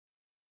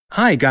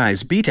Hi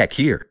guys, BTech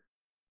here.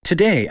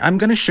 Today I'm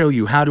going to show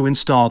you how to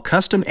install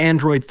custom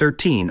Android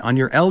 13 on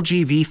your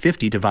LG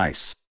V50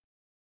 device.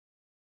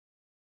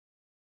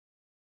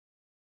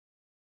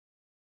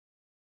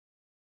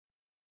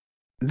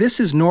 This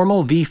is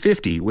normal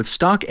V50 with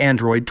stock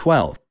Android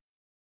 12.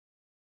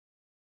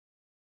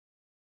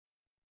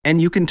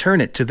 And you can turn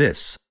it to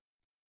this.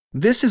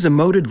 This is a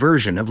modded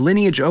version of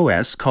Lineage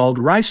OS called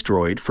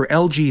Ricedroid for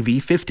LG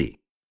V50.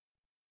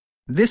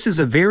 This is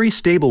a very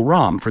stable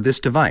ROM for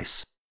this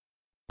device.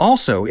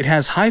 Also, it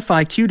has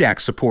Hi-Fi QDAC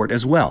support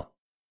as well.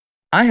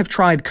 I have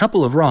tried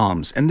couple of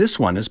ROMs and this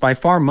one is by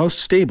far most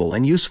stable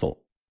and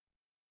useful.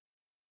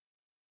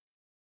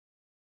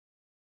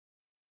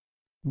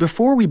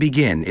 Before we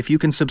begin, if you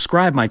can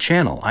subscribe my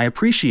channel, I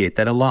appreciate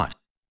that a lot.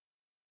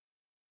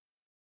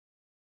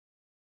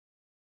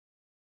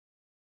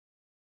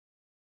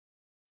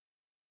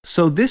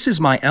 So this is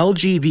my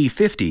LG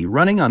V50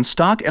 running on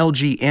stock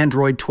LG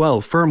Android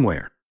 12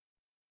 firmware.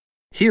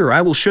 Here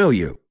I will show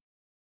you.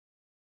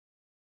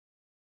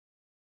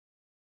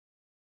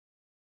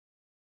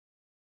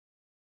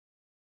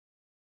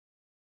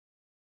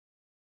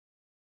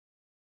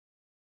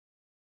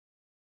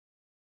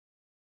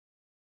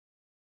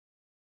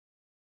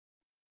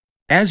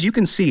 As you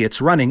can see, it's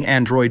running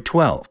Android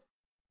 12.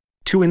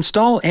 To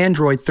install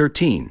Android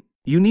 13,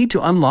 you need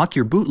to unlock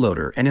your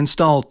bootloader and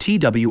install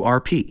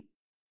TWRP.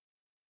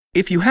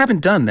 If you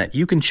haven't done that,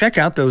 you can check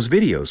out those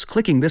videos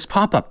clicking this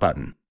pop-up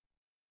button.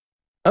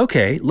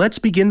 Okay, let's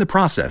begin the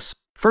process.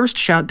 First,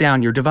 shout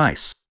down your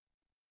device.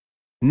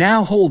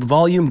 Now hold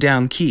volume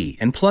down key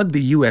and plug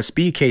the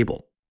USB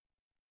cable.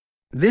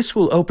 This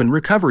will open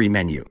recovery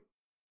menu.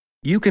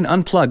 You can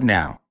unplug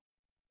now.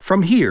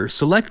 From here,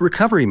 select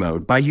recovery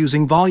mode by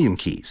using volume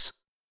keys.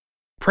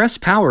 Press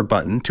power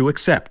button to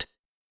accept.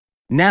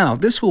 Now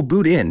this will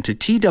boot in to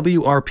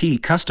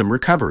TWRP custom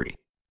recovery.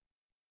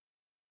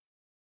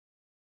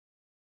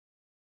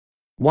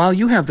 While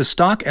you have the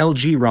stock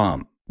LG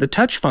ROM, the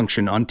touch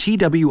function on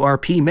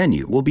TWRP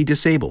menu will be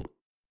disabled.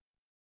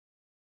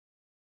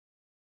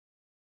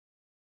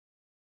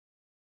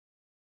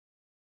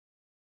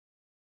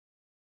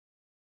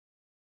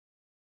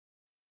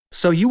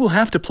 So you will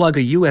have to plug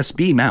a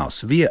USB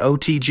mouse via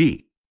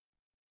OTG.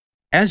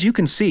 As you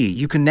can see,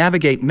 you can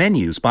navigate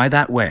menus by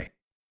that way.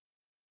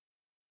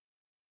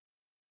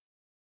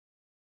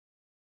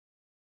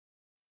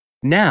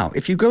 Now,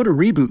 if you go to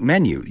reboot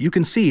menu, you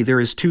can see there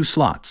is 2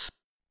 slots.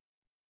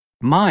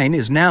 Mine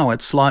is now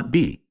at slot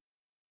B.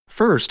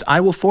 First,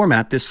 I will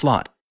format this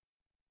slot.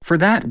 For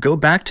that, go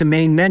back to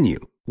main menu,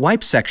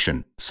 wipe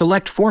section,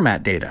 select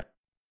format data.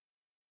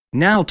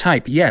 Now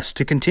type yes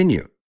to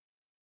continue.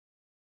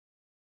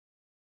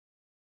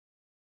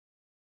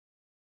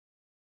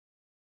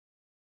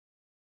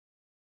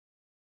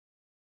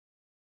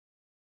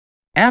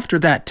 After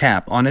that,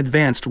 tap on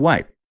Advanced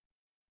Wipe.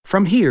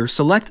 From here,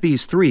 select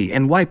these 3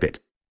 and wipe it.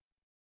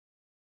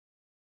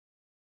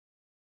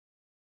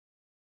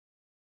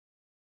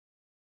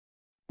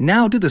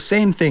 Now do the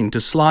same thing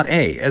to slot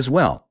A as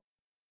well.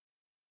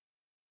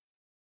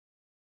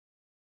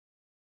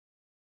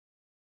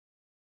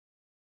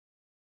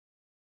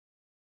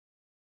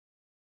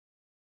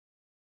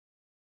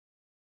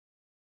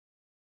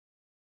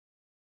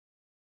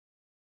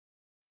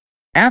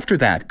 After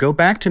that, go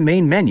back to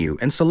main menu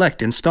and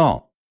select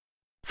Install.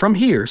 From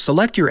here,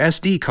 select your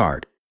SD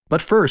card,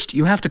 but first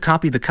you have to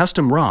copy the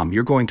custom ROM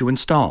you're going to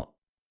install.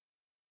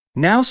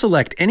 Now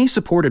select any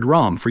supported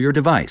ROM for your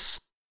device.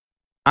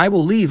 I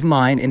will leave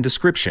mine in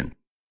description.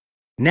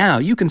 Now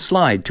you can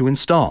slide to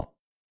install.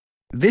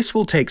 This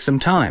will take some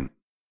time.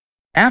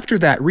 After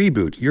that,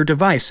 reboot your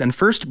device and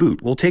first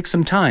boot will take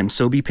some time,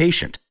 so be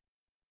patient.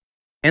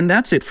 And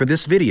that's it for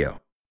this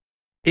video.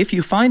 If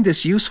you find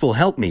this useful,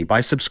 help me by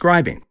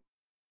subscribing.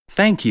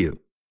 Thank you.